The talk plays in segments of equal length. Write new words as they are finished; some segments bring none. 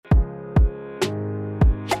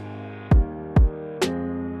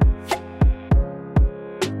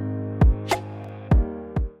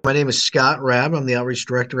My name is Scott Raab. I'm the outreach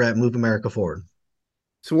director at Move America Forward.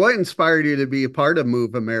 So, what inspired you to be a part of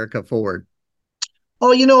Move America Forward?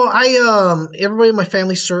 Oh, I everybody in my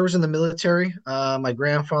family serves in the military. My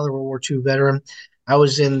grandfather, World War II veteran. I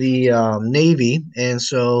was in the Navy, and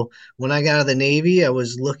so when I got out of the Navy, I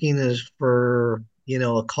was looking for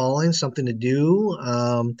a calling, something to do,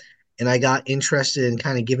 and I got interested in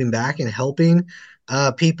kind of giving back and helping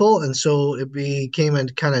people, and so it became a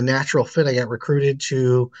kind of natural fit. I got recruited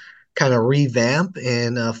to kind of revamp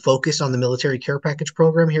and focus on the military care package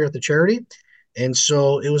program here at the charity. And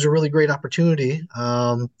so it was a really great opportunity.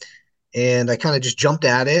 And I kind of just jumped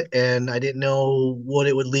at it and I didn't know what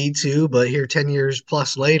it would lead to. But here, 10 years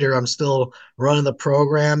plus later, I'm still running the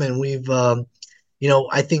program. And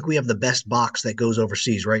I think we have the best box that goes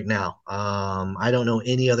overseas right now. I don't know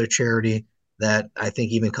any other charity that I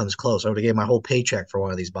think even comes close. I would have gave my whole paycheck for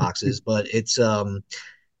one of these boxes, but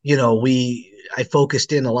I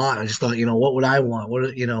focused in a lot. I just thought, what would I want?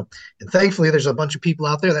 And thankfully there's a bunch of people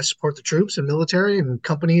out there that support the troops and military and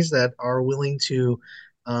companies that are willing to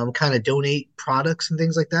kind of donate products and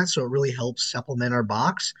things like that. So it really helps supplement our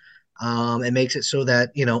box. It makes it so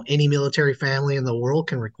that, any military family in the world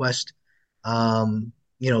can request, a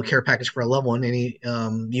care package for a loved one, any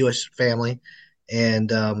U.S. family.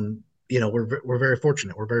 And, we're very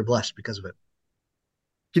fortunate. We're very blessed because of it.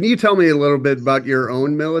 Can you tell me a little bit about your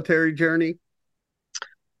own military journey?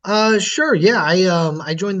 Sure. Yeah,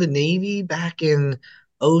 I joined the Navy back in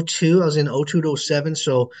 '02. I was in '02 to '07.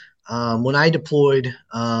 So when I deployed,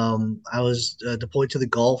 I was deployed to the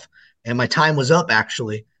Gulf, and my time was up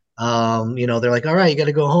actually. They're like, all right, you got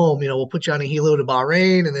to go home. We'll put you on a helo to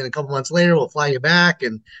Bahrain, and then a couple months later, we'll fly you back.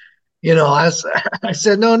 And I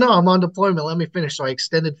said, no, no, I'm on deployment. Let me finish. So I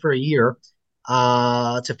extended for a year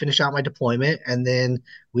to finish out my deployment. And then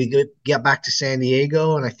get back to San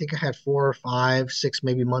Diego. And I think I had 4 or 5, 6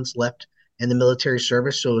 maybe months left in the military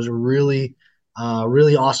service. So it was a really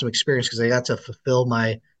awesome experience because I got to fulfill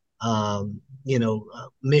my,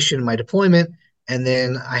 mission, my deployment. And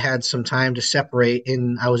then I had some time to separate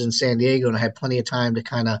I was in San Diego and I had plenty of time to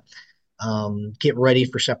kind of get ready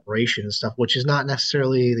for separation and stuff, which is not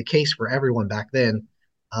necessarily the case for everyone back then,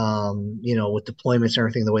 with deployments and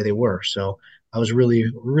everything the way they were. So I was really,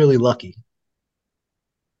 really lucky.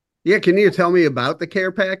 Yeah, can you tell me about the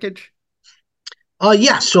care package?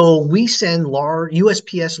 Yeah, so we send large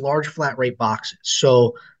USPS large flat rate boxes.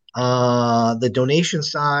 So the donation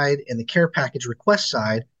side and the care package request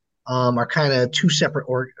side are kind of two separate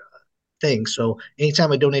thing. So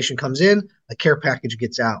anytime a donation comes in, a care package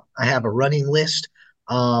gets out. I have a running list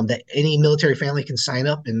that any military family can sign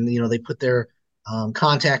up, and they put their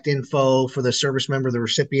contact info for the service member, the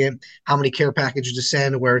recipient, how many care packages to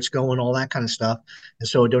send, where it's going, all that kind of stuff. And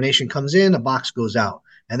so a donation comes in, a box goes out,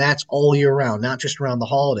 and that's all year round, not just around the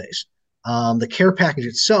holidays. The care package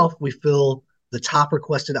itself, we fill the top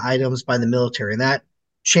requested items by the military, and that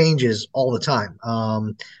changes all the time.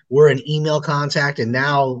 We're an email contact, and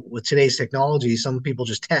now with today's technology, some people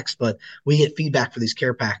just text, but we get feedback for these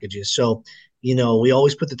care packages. So, we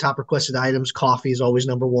always put the top requested items. Coffee is always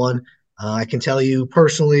number one. I can tell you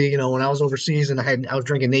personally, when I was overseas and I was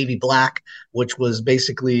drinking Navy Black, which was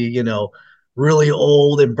basically, really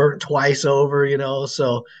old and burnt twice over,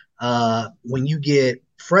 So when you get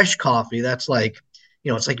fresh coffee, that's like,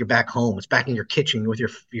 it's like you're back home. It's back in your kitchen with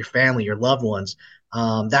your family, your loved ones.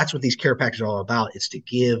 That's what these care packages are all about. It's to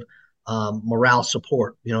give morale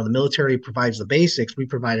support. The military provides the basics, we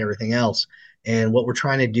provide everything else. And what we're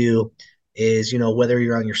trying to do is, whether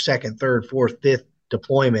you're on your second, third, fourth, fifth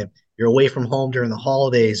deployment, you're away from home during the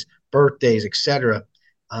holidays, birthdays, etc.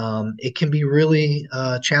 It can be really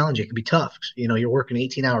challenging. It can be tough. You're working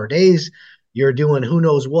 18-hour days. You're doing who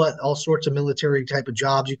knows what, all sorts of military type of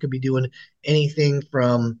jobs. You could be doing anything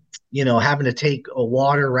from, having to take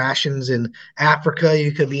water rations in Africa.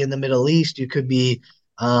 You could be in the Middle East. You could be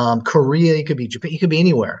Korea. You could be Japan. You could be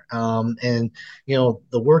anywhere. And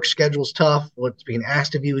the work schedule's tough. What's being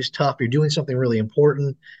asked of you is tough. You're doing something really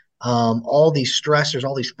important. All these stressors,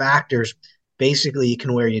 all these factors, basically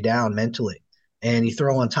can wear you down mentally. And you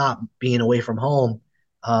throw on top being away from home.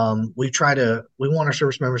 We want our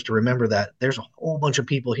service members to remember that there's a whole bunch of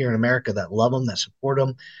people here in America that love them, that support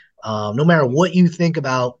them. No matter what you think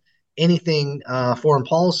about anything foreign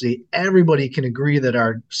policy, everybody can agree that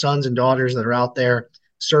our sons and daughters that are out there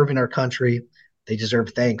serving our country, they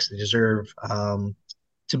deserve thanks. They deserve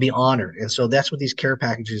to be honored. And so that's what these care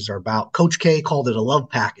packages are about. Coach K called it a love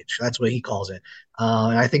package. That's what he calls it.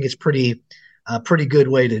 And I think it's pretty good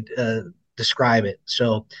way to describe it.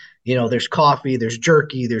 So, there's coffee, there's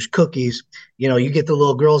jerky, there's cookies. You get the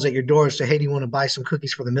little girls at your door and say, hey, do you want to buy some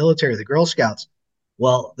cookies for the military, the Girl Scouts?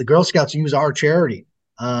 Well, the Girl Scouts use our charity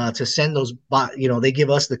to send those. They give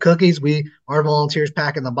us the cookies. Our volunteers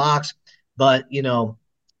pack in the box, but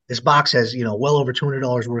this box has well over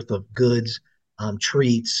 $200 worth of goods,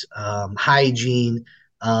 treats, hygiene,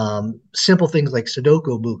 simple things like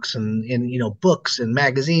Sudoku books and books and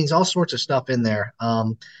magazines, all sorts of stuff in there.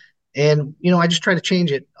 And I just try to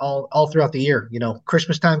change it all throughout the year.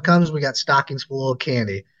 Christmas time comes, we got stockings full of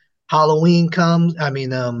candy. Halloween comes,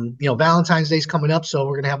 Valentine's Day's coming up, so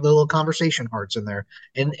we're gonna have the little conversation hearts in there.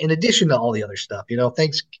 And in addition to all the other stuff,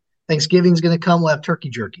 Thanksgiving's gonna come, we'll have turkey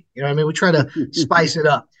jerky. I mean, we try to spice it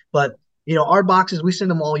up. But our boxes, we send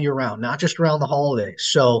them all year round, not just around the holidays.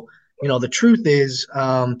 So, the truth is,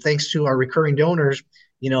 thanks to our recurring donors,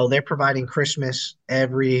 they're providing Christmas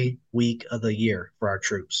every week of the year for our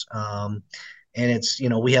troops. And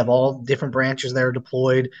we have all different branches that are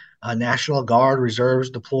deployed. National Guard,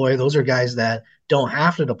 reserves deploy. Those are guys that don't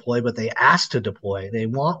have to deploy, but they ask to deploy. They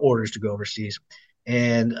want orders to go overseas.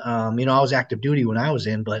 And I was active duty when I was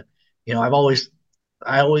in, but I always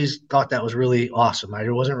thought that was really awesome. I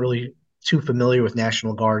wasn't really too familiar with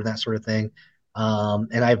National Guard and that sort of thing.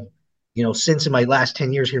 And since in my last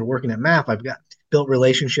 10 years here working at MAP, I've got built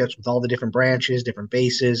relationships with all the different branches, different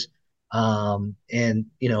bases. And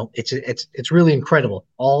it's really incredible.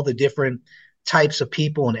 All the different types of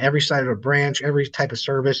people on every side of a branch, every type of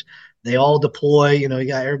service, they all deploy. You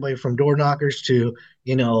got everybody from door knockers to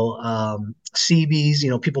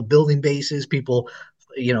CBs. People building bases, people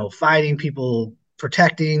fighting, people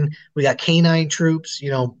protecting. We got canine troops.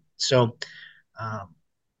 So um,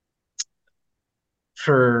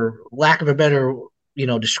 for lack of a better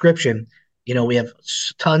description, we have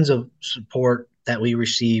tons of support that we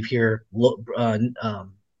receive here.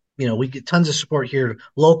 We get tons of support here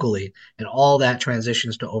locally, and all that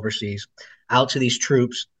transitions to overseas, out to these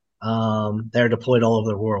troops that are deployed all over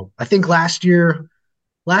the world. I think last year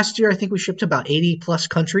I think we shipped to about 80 plus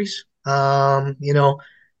countries. And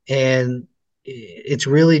it's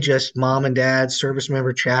really just mom and dad, service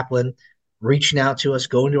member, chaplain reaching out to us,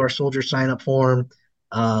 going to our soldier sign up form,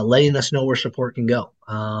 letting us know where support can go.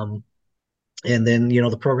 And then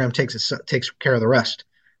the program takes care of the rest.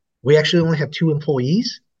 We actually only have two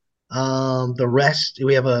employees. The rest,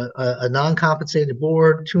 we have a non-compensated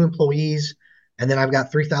board, two employees, and then I've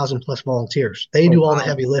got 3,000 plus volunteers. They Oh, do all the wow.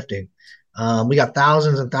 heavy lifting. We got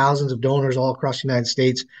thousands and thousands of donors all across the United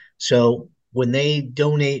States. So when they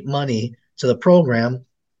donate money to the program,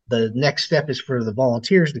 the next step is for the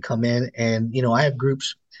volunteers to come in. And I have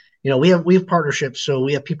groups. We have partnerships. So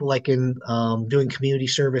we have people like in doing community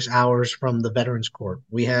service hours from the Veterans Corps.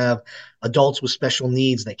 We have adults with special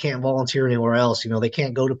needs that can't volunteer anywhere else. They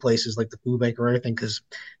can't go to places like the food bank or anything because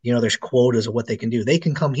there's quotas of what they can do. They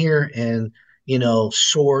can come here and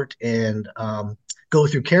sort and go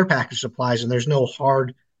through care package supplies, and there's no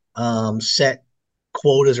hard set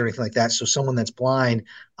quotas or anything like that. So someone that's blind,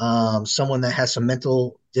 someone that has some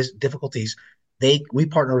mental difficulties, we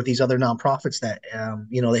partner with these other nonprofits that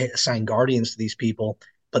they assign guardians to these people,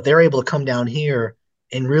 but they're able to come down here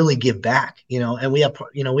and really give back. And we have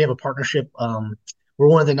a partnership. We're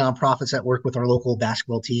one of the nonprofits that work with our local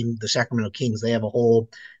basketball team, the Sacramento Kings. They have a whole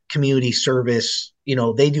community service.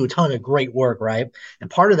 They do a ton of great work, right? And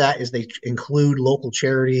part of that is they include local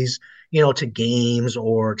charities, to games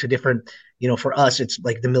or to different, for us, it's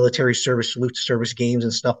like the military service, salute to service games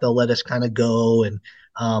and stuff. They'll let us kind of go. And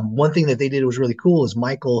one thing that they did was really cool is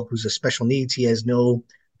Michael, who's a special needs, he has no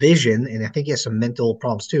vision, and I think he has some mental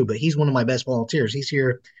problems too, but he's one of my best volunteers. He's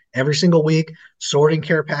here every single week, sorting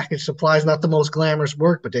care package supplies, not the most glamorous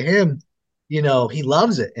work, but to him, he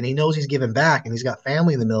loves it and he knows he's giving back, and he's got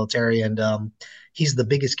family in the military, and he's the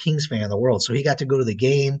biggest Kings fan in the world. So he got to go to the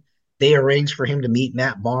game. They arranged for him to meet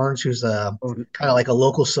Matt Barnes, who's Oh, kind of like a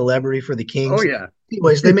local celebrity for the oh Kings. yeah.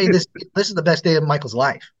 Anyways, they made this is the best day of Michael's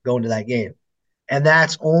life going to that game. And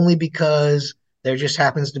that's only because there just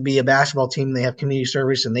happens to be a basketball team. They have community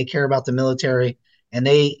service and they care about the military. And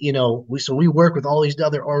we work with all these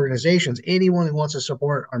other organizations. Anyone who wants to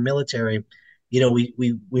support our military,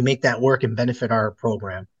 we make that work and benefit our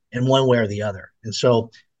program in one way or the other. And so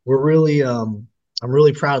we're really, I'm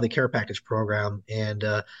really proud of the care package program. And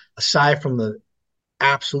aside from the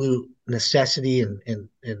absolute necessity and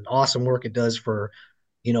awesome work it does for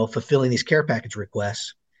fulfilling these care package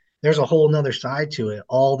requests, there's a whole nother side to it.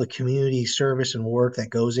 All the community service and work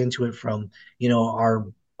that goes into it from, our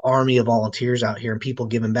army of volunteers out here and people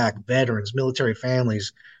giving back, veterans, military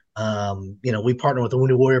families. We partner with the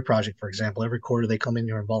Wounded Warrior Project, for example. Every quarter they come in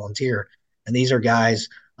here and volunteer. And these are guys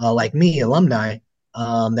like me, alumni,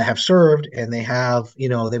 that have served, and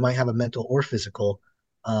they might have a mental or physical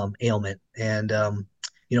ailment. And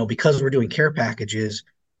because we're doing care packages,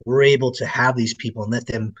 we're able to have these people and let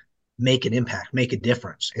them make an impact, make a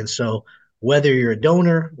difference. And so whether you're a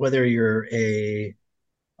donor, whether you're a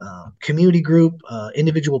community group,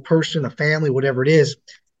 individual person, a family, whatever it is,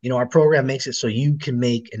 our program makes it so you can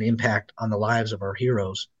make an impact on the lives of our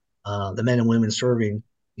heroes, the men and women serving,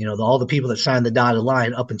 all the people that signed the dotted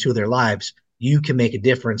line up into their lives. You can make a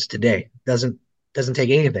difference today. Doesn't take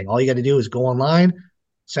anything. All you got to do is go online,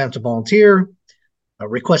 sign up to volunteer,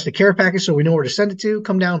 request a care package so we know where to send it to.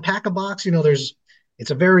 Come down, pack a box. It's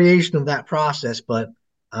a variation of that process, but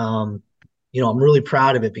I'm really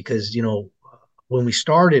proud of it because when we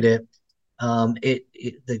started it,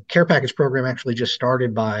 the care package program actually just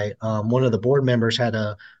started by one of the board members had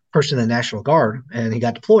a person in the National Guard and he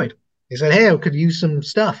got deployed. He said, "Hey, I could use some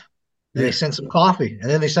stuff." And they Yeah. sent some coffee, and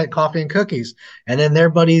then they sent coffee and cookies, and then their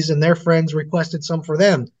buddies and their friends requested some for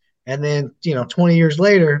them. And then 20 years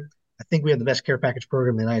later, I think we have the best care package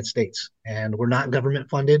program in the United States, and we're not government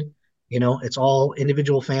funded. It's all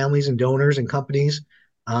individual families and donors and companies.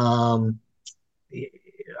 Um,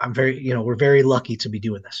 we're very lucky to be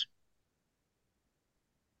doing this.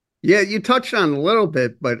 Yeah, you touched on a little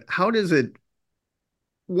bit, but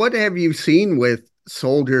what have you seen with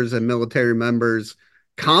soldiers and military members'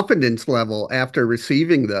 confidence level after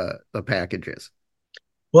receiving the packages?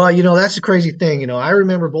 Well, that's the crazy thing. I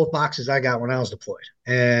remember both boxes I got when I was deployed.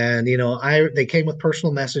 And, they came with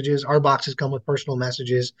personal messages. Our boxes come with personal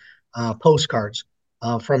messages, postcards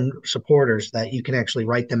from supporters that you can actually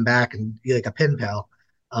write them back and be like a pen pal.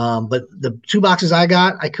 But the two boxes I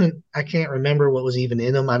got, I can't remember what was even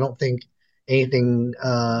in them. I don't think anything,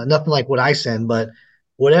 nothing like what I send, but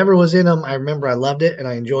whatever was in them, I remember I loved it and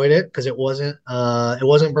I enjoyed it because it wasn't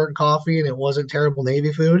burnt coffee and it wasn't terrible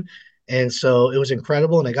Navy food. And so it was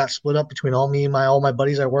incredible, and it got split up between all my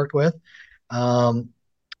buddies I worked with. Um,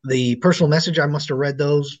 the personal message, I must have read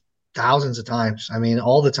those thousands of times. I mean,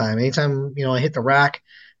 all the time. Anytime I hit the rack,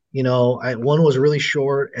 one was really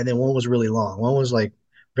short, and then one was really long. One was like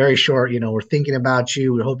very short. We're thinking about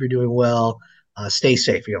you. We hope you're doing well. Stay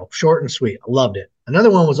safe. Short and sweet. I loved it.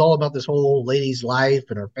 Another one was all about this whole lady's life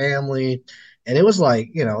and her family, and it was like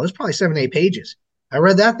it was probably 7 8 pages. I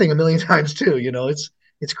read that thing a million times too.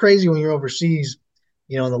 It's crazy when you're overseas,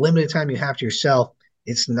 in the limited time you have to yourself.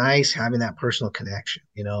 It's nice having that personal connection,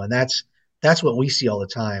 and that's what we see all the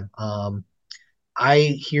time. I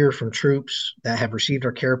hear from troops that have received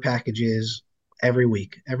our care packages every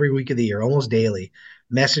week of the year, almost daily,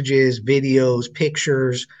 messages, videos,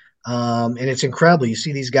 pictures, and it's incredible. You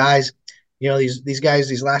see these guys, these guys,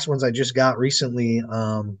 these last ones I just got recently.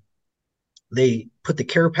 They put the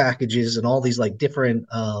care packages and all these like different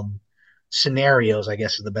scenarios, I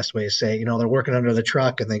guess is the best way to say it. They're working under the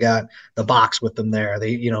truck and they got the box with them there.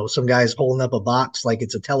 Some guy's holding up a box like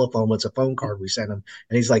it's a telephone, but it's a phone card we sent him.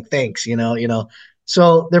 And he's like, thanks,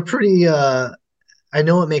 So they're pretty I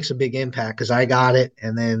know it makes a big impact because I got it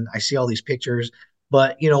and then I see all these pictures.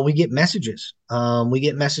 But we get messages. We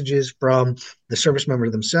get messages from the service member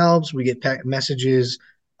themselves. We get messages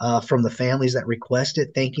from the families that request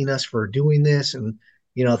it, thanking us for doing this, and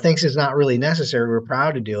thanks is not really necessary. We're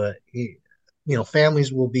proud to do it.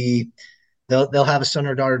 Families will be they'll have a son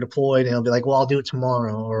or daughter deployed and they'll be like, well, I'll do it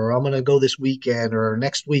tomorrow, or I'm going to go this weekend or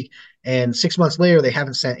next week. And 6 months later, they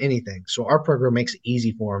haven't sent anything. So our program makes it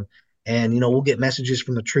easy for them. And, we'll get messages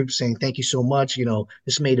from the troops saying, thank you so much.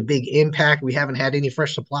 This made a big impact. We haven't had any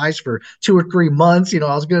fresh supplies for 2 or 3 months. I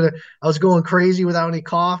was going crazy without any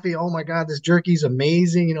coffee. Oh my God, this jerky's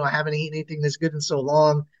amazing. I haven't eaten anything this good in so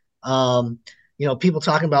long. Um, people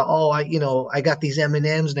talking about, oh, I got these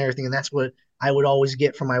M&Ms and everything. And that's what I would always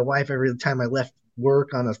get from my wife every time I left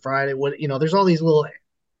work on a Friday. There's all these little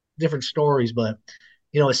different stories, but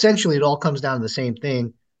essentially it all comes down to the same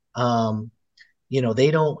thing. Um,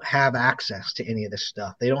 they don't have access to any of this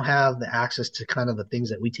stuff. They don't have the access to kind of the things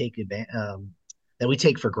that we take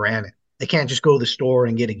for granted. They can't just go to the store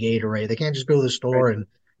and get a Gatorade. They can't just go to the Right. store and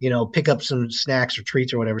pick up some snacks or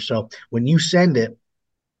treats or whatever. So when you send it,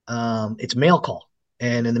 it's mail call.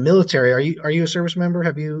 And in the military, are you a service member?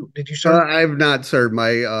 Did you serve? I've not served.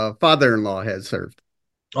 My father-in-law has served.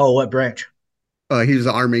 Oh, what branch? He was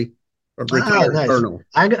Army, a Ah, retired nice. colonel.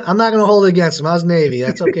 I'm not going to hold it against him. I was Navy.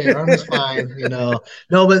 That's okay. Army's fine. No,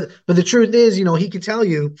 but the truth is, he could tell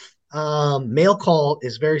you, mail call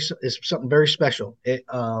is something very special.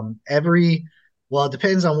 Well, it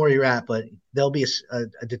depends on where you're at, but there'll be a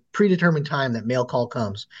predetermined time that mail call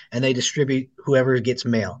comes, and they distribute whoever gets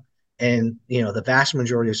mail. And the vast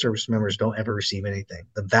majority of service members don't ever receive anything.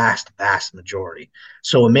 The vast majority.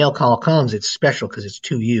 So when mail call comes, it's special because it's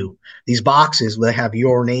to you. These boxes will have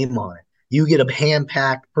your name on it. You get a hand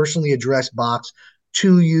packed, personally addressed box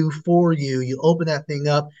to you, for you. You open that thing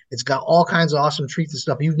up. It's got all kinds of awesome treats and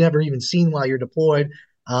stuff you've never even seen while you're deployed.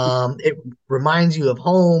 It reminds you of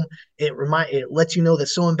home. It lets you know that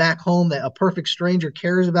someone back home, that a perfect stranger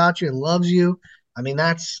cares about you and loves you. I mean,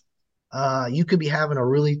 that's you could be having a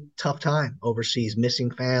really tough time overseas,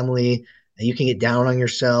 missing family, and you can get down on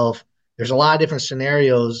yourself. There's a lot of different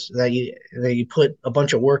scenarios that you put a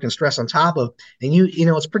bunch of work and stress on top of, and you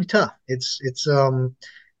know it's pretty tough.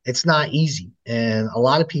 It's not easy, and a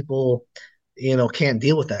lot of people can't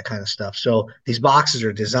deal with that kind of stuff. So these boxes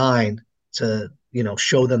are designed to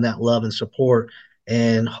show them that love and support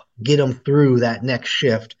and get them through that next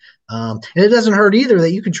shift. And it doesn't hurt either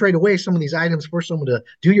that you can trade away some of these items for someone to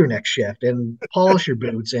do your next shift and polish your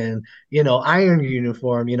boots and iron your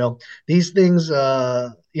uniform. These things.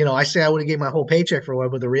 I say I would have gave my whole paycheck for one,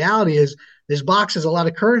 but the reality is this box has a lot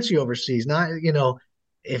of currency overseas. Not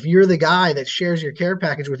if you're the guy that shares your care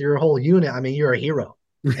package with your whole unit, I mean, you're a hero.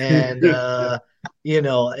 And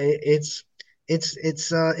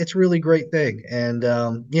it's really great thing. And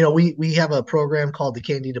we have a program called the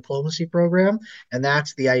Candy Diplomacy Program, and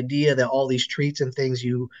that's the idea that all these treats and things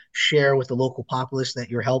you share with the local populace that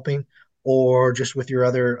you're helping, or just with your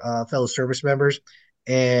other fellow service members,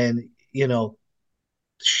 and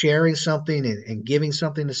sharing something and giving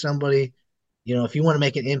something to somebody. If you want to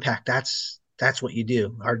make an impact, that's what you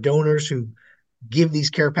do. Our donors who give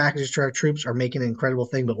these care packages to our troops are making an incredible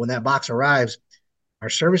thing. But when that box arrives, our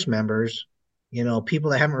service members,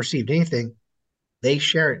 people that haven't received anything, they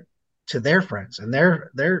share it to their friends and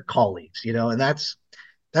their colleagues, and that's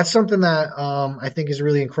something that I think is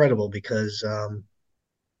really incredible because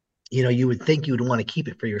you would think you would want to keep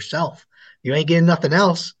it for yourself. You ain't getting nothing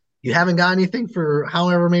else. You haven't got anything for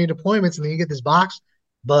however many deployments, and then you get this box.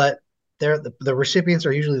 But the recipients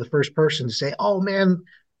are usually the first person to say, "Oh man,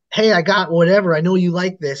 hey, I got whatever. I know you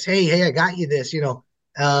like this. Hey, I got you this."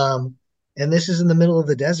 And this is in the middle of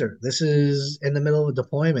the desert. This is in the middle of a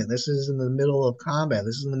deployment. This is in the middle of combat.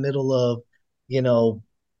 This is in the middle of you know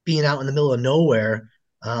being out in the middle of nowhere.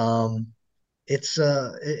 Um, it's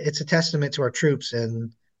a testament to our troops,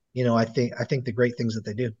 and I think the great things that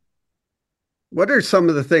they do. What are some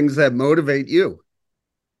of the things that motivate you?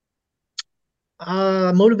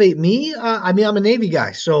 Motivate me. I mean, I'm a Navy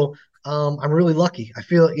guy, so I'm really lucky. I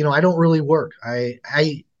feel I don't really work. I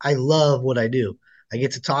love what I do. I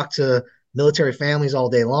get to talk to military families all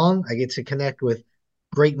day long. I get to connect with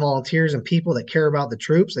great volunteers and people that care about the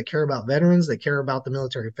troops, that care about veterans, that care about the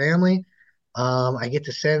military family. I get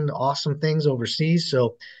to send awesome things overseas,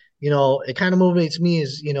 so it kind of motivates me.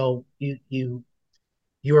 Is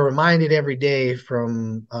you are reminded every day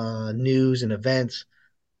from news and events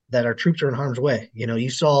that our troops are in harm's way. You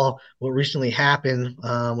saw what recently happened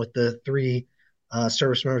with the three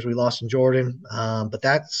service members we lost in Jordan, but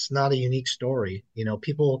that's not a unique story.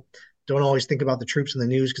 People don't always think about the troops in the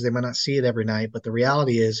news because they might not see it every night, but the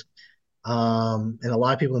reality is, and a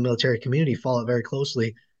lot of people in the military community follow it very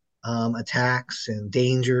closely, attacks and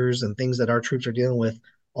dangers and things that our troops are dealing with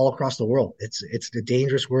all across the world. It's a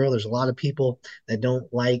dangerous world. There's a lot of people that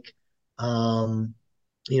don't like um,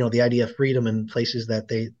 the idea of freedom in places that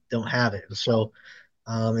they don't have it. And so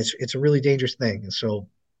it's a really dangerous thing. And so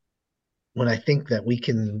when I think that we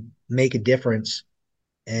can make a difference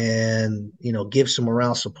and give some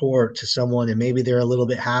morale support to someone, and maybe they're a little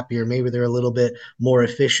bit happier, maybe they're a little bit more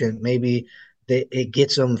efficient, maybe it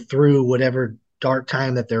gets them through whatever dark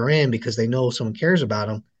time that they're in because they know someone cares about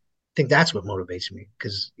them. I think that's what motivates me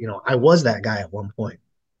because I was that guy at one point.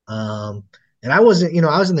 Um, and I wasn't,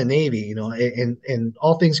 I was in the Navy, and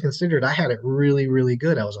all things considered, I had it really, really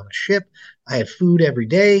good. I was on a ship. I had food every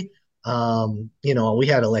day. We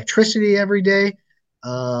had electricity every day.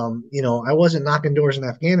 I wasn't knocking doors in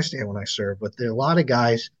Afghanistan when I served, but there are a lot of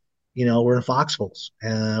guys, we're in foxholes,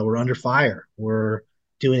 we're under fire, we're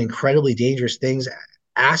doing incredibly dangerous things,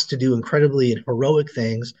 asked to do incredibly heroic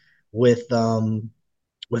things with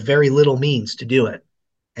very little means to do it.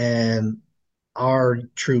 And our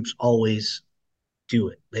troops always do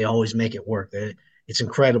it. They always make it work. It's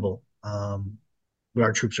incredible what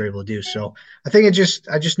our troops are able to do. So I think I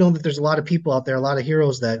just know that there's a lot of people out there, a lot of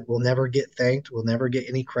heroes that will never get thanked, will never get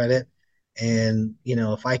any credit. And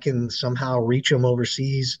if I can somehow reach them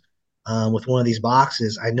overseas with one of these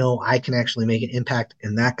boxes, I know I can actually make an impact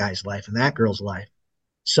in that guy's life, in that girl's life.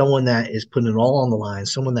 Someone that is putting it all on the line,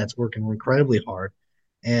 someone that's working incredibly hard.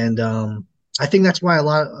 And I think that's why a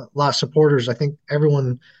lot of supporters, I think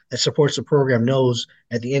everyone that supports the program knows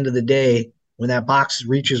at the end of the day, when that box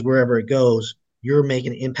reaches wherever it goes, you're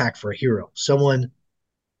making an impact for a hero, someone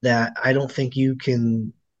that I don't think you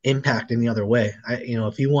can impact any other way.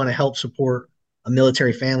 If you want to help support a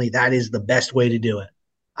military family, that is the best way to do it,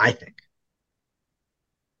 I think.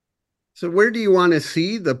 So where do you want to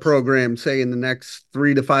see the program, say, in the next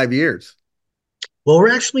 3 to 5 years? Well,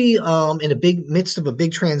 we're actually in a big midst of a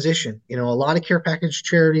big transition. You know, a lot of care package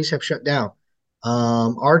charities have shut down.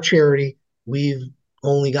 Our charity, we've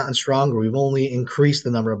only gotten stronger. We've only increased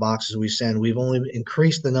the number of boxes we send. We've only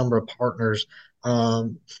increased the number of partners.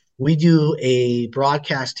 Um, we do a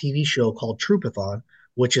broadcast TV show called Troopathon,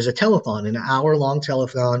 which is a telethon, an hour-long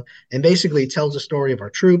telethon, and basically it tells the story of our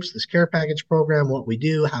troops, this care package program, what we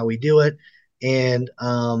do, how we do it, and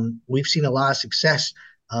we've seen a lot of success.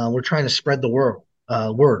 We're trying to spread the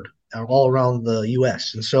word all around the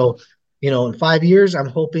U.S. And so, you know, in 5 years, I'm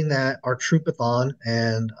hoping that our Troopathon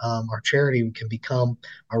and our charity can become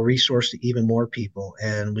a resource to even more people,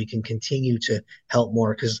 and we can continue to help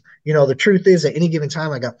more. Because you know, the truth is, at any given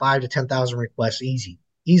time, I got 5 to 10,000 requests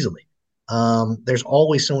easily. There's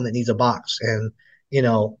always someone that needs a box, and you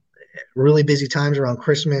know, really busy times around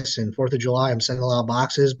Christmas and Fourth of July, I'm sending a lot of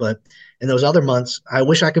boxes. But in those other months, I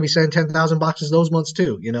wish I could be sending 10,000 boxes those months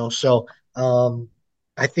too. You know, so um,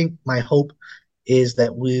 I think my hope is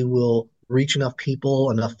that we will reach enough people,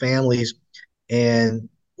 enough families, and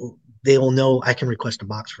they will know I can request a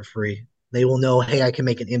box for free. They will know, hey, I can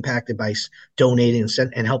make an impact by donating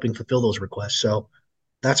and helping fulfill those requests. So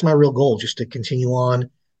that's my real goal, just to continue on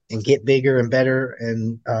and get bigger and better,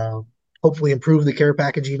 and hopefully improve the care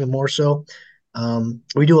package even more so.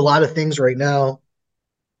 We do a lot of things right now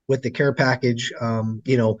with the care package.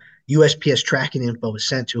 You know, USPS tracking info is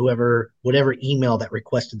sent to whoever, whatever email that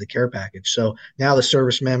requested the care package. So now the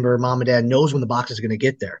service member, mom and dad, knows when the box is going to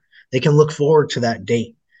get there. They can look forward to that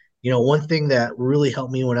date. You know, one thing that really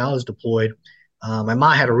helped me when I was deployed, my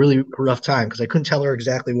mom had a really rough time because I couldn't tell her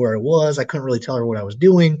exactly where I was. I couldn't really tell her what I was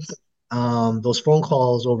doing. Those phone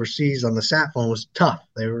calls overseas on the sat phone was tough.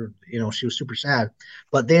 They were, you know, she was super sad.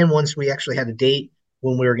 But then once we actually had a date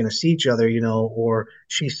when we were going to see each other, you know, or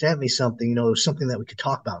she sent me something, you know, it was something that we could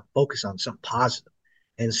talk about, focus on, something positive.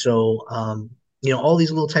 And so, you know, all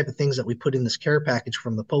these little type of things that we put in this care package,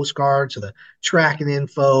 from the postcard to the tracking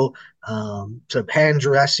info, to hand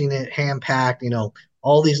dressing it, hand packed, you know,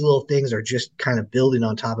 all these little things are just kind of building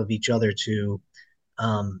on top of each other to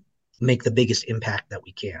um, make the biggest impact that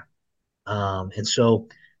we can. And so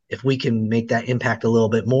if we can make that impact a little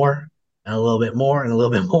bit more and a little bit more and a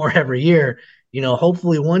little bit more every year, you know,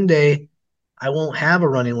 hopefully one day I won't have a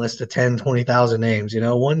running list of 10, 20,000 names. You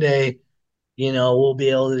know, one day, you know, we'll be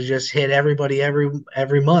able to just hit everybody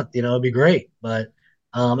every month. You know, it'd be great. But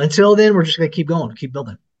until then, we're just gonna keep going, keep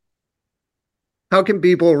building. How can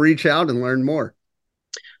people reach out and learn more?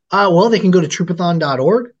 Well, they can go to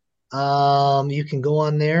troopathon.org. You can go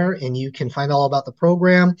on there and you can find all about the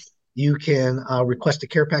program. You can request a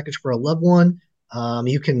care package for a loved one.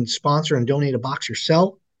 You can sponsor and donate a box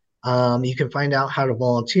yourself. You can find out how to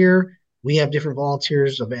volunteer. We have different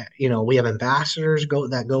volunteers. You know, we have ambassadors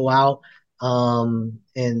go out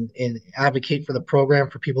and advocate for the program,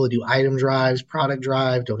 for people to do item drives, product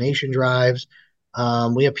drive, donation drives.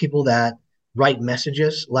 We have people that write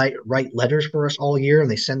messages, like write letters for us all year, and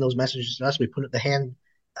they send those messages to us. We put it the hand,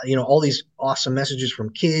 you know, all these awesome messages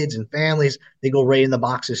from kids and families. They go right in the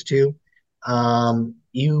boxes too.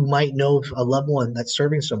 You might know a loved one that's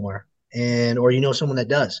serving somewhere, and or you know someone that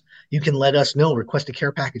does. You can let us know, request a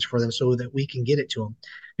care package for them so that we can get it to them.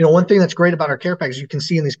 You know, one thing that's great about our care package, you can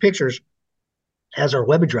see in these pictures, has our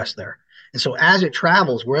web address there. And so as it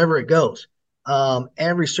travels, wherever it goes,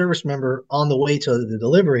 every service member on the way to the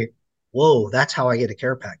delivery, whoa, that's how I get a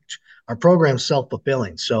care package. Our program's self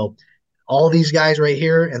fulfilling. So all these guys right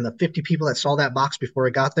here and the 50 people that saw that box before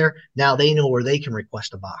it got there, now they know where they can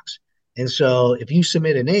request a box. And so if you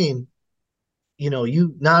submit a name, you know,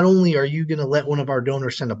 you not only are you going to let one of our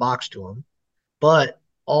donors send a box to them, but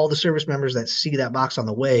all the service members that see that box on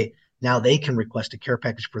the way, now they can request a care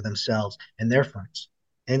package for themselves and their friends.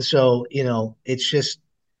 And so, you know, it's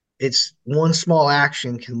one small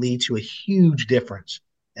action can lead to a huge difference.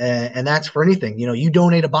 And that's for anything. You know, you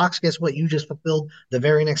donate a box, guess what? You just fulfilled the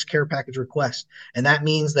very next care package request. And that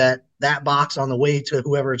means that that box on the way to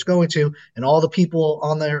whoever it's going to, and all the people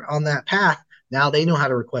on that path, now they know how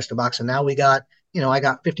to request a box. And now we got, you know, I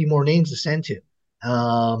got 50 more names to send to.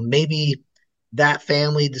 Maybe that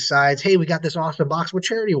family decides, hey, we got this awesome box. What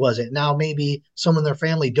charity was it? Now maybe someone in their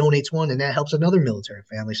family donates one, and that helps another military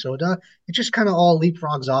family. So it just kind of all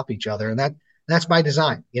leapfrogs off each other, and that's by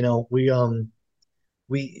design. You know, we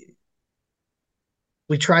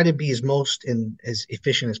we try to be as most and as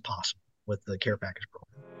efficient as possible with the care package program.